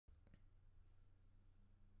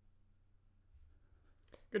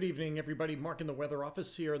Good evening, everybody. Mark in the weather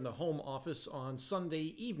office here in the home office on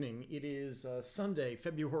Sunday evening. It is Sunday,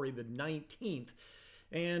 February the 19th,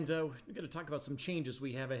 and we're going to talk about some changes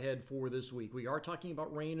we have ahead for this week. We are talking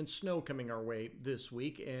about rain and snow coming our way this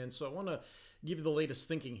week, and so I want to give you the latest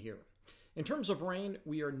thinking here. In terms of rain,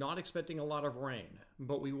 we are not expecting a lot of rain,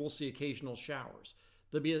 but we will see occasional showers.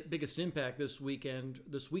 The biggest impact this week,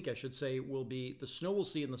 I should say, will be the snow we'll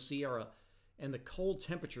see in the Sierra and the cold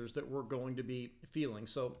temperatures that we're going to be feeling.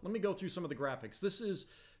 So let me go through some of the graphics. This is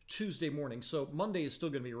Tuesday morning, so Monday is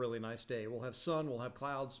still going to be a really nice day. We'll have sun, we'll have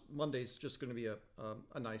clouds. Monday's just going to be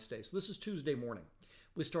a nice day. So this is Tuesday morning.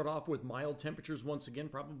 We start off with mild temperatures once again,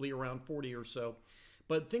 probably around 40 or so.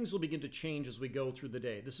 But things will begin to change as we go through the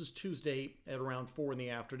day. This is Tuesday at around 4 in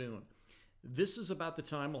the afternoon. This is about the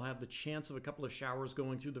time we'll have the chance of a couple of showers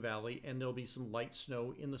going through the valley, and there'll be some light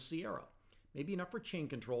snow in the Sierra. Maybe enough for chain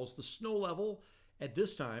controls. The snow level at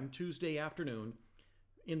this time, Tuesday afternoon,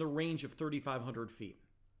 in the range of 3,500 feet.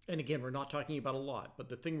 And again, we're not talking about a lot, but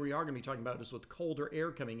the thing we are going to be talking about is with colder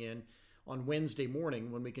air coming in on Wednesday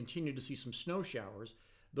morning, when we continue to see some snow showers,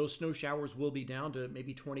 those snow showers will be down to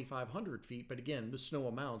maybe 2,500 feet. But again, the snow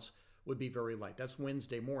amounts would be very light. That's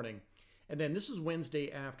Wednesday morning. And then this is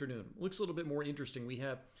Wednesday afternoon. Looks a little bit more interesting. We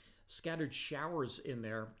have scattered showers in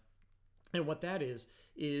there. And what that is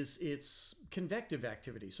it's convective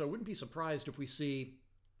activity. So I wouldn't be surprised if we see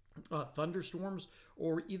thunderstorms,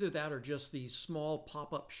 or either that or just these small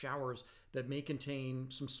pop-up showers that may contain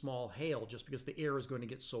some small hail, just because the air is going to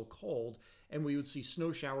get so cold. And we would see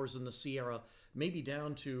snow showers in the Sierra, maybe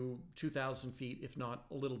down to 2,000 feet, if not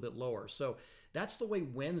a little bit lower. So that's the way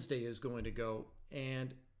Wednesday is going to go.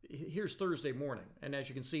 And here's Thursday morning. And as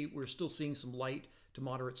you can see, we're still seeing some light to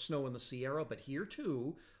moderate snow in the Sierra, but here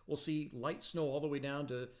too, we'll see light snow all the way down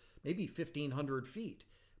to maybe 1,500 feet,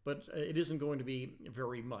 but it isn't going to be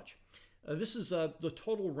very much. This is the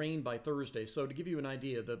total rain by Thursday. So to give you an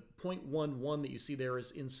idea, the 0.11 that you see there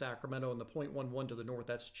is in Sacramento, and the 0.11 to the north,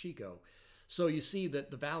 that's Chico. So you see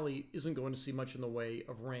that the valley isn't going to see much in the way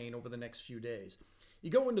of rain over the next few days. You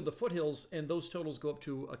go into the foothills, and those totals go up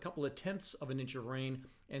to a couple of tenths of an inch of rain.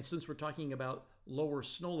 And since we're talking about lower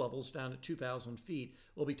snow levels down at 2,000 feet,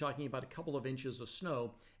 we'll be talking about a couple of inches of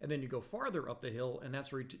snow. And then you go farther up the hill, and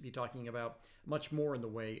that's where you'll be talking about much more in the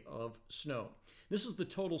way of snow. This is the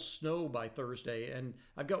total snow by Thursday, and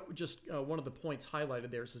I've got just one of the points highlighted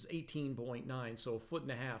there. It says 18.9, so 1.5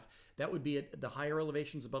 feet. That would be at the higher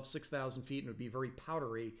elevations above 6,000 feet, and it would be very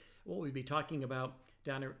powdery. What we'd be talking about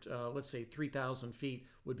down at, let's say, 3,000 feet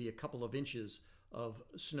would be a couple of inches of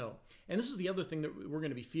snow. And this is the other thing that we're going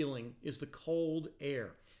to be feeling is the cold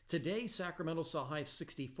air. Today, Sacramento saw a high of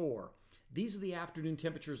 64. These are the afternoon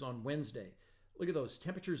temperatures on Wednesday. Look at those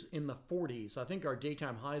temperatures in the 40s. I think our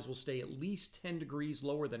daytime highs will stay at least 10 degrees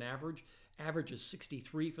lower than average. Average is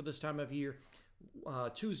 63 for this time of year.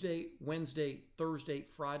 Tuesday, Wednesday, Thursday,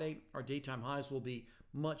 Friday, our daytime highs will be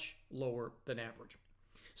much lower than average.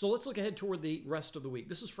 So let's look ahead toward the rest of the week.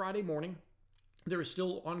 This is Friday morning. There is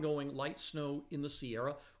still ongoing light snow in the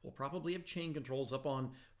Sierra. We'll probably have chain controls up on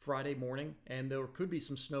Friday morning, and there could be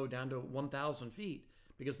some snow down to 1,000 feet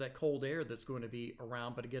because that cold air that's going to be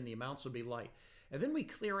around. But again, the amounts will be light. And then we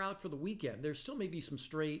clear out for the weekend. There still may be some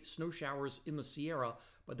stray snow showers in the Sierra,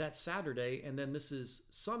 but that's Saturday, and then this is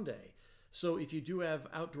Sunday. So if you do have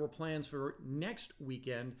outdoor plans for next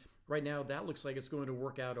weekend, right now that looks like it's going to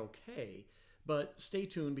work out okay. But stay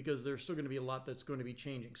tuned, because there's still going to be a lot that's going to be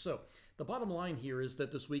changing. So the bottom line here is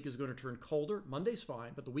that this week is going to turn colder. Monday's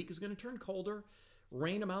fine, but the week is going to turn colder.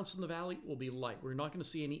 Rain amounts in the valley will be light. We're not going to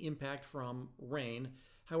see any impact from rain.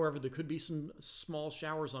 However, there could be some small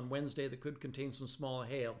showers on Wednesday that could contain some small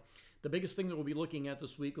hail. The biggest thing that we'll be looking at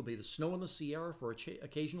this week will be the snow in the Sierra for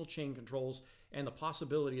occasional chain controls, and the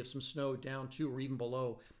possibility of some snow down to or even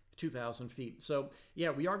below 2,000 feet. So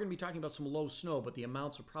yeah, we are going to be talking about some low snow, but the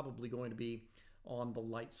amounts are probably going to be on the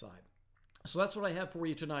light side. So that's what I have for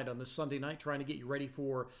you tonight on this Sunday night, trying to get you ready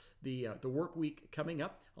for the work week coming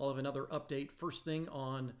up. I'll have another update first thing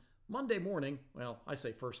on Monday morning. Well, I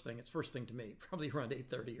say first thing, it's first thing to me, probably around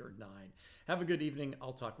 8:30 or 9. Have a good evening.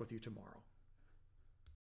 I'll talk with you tomorrow.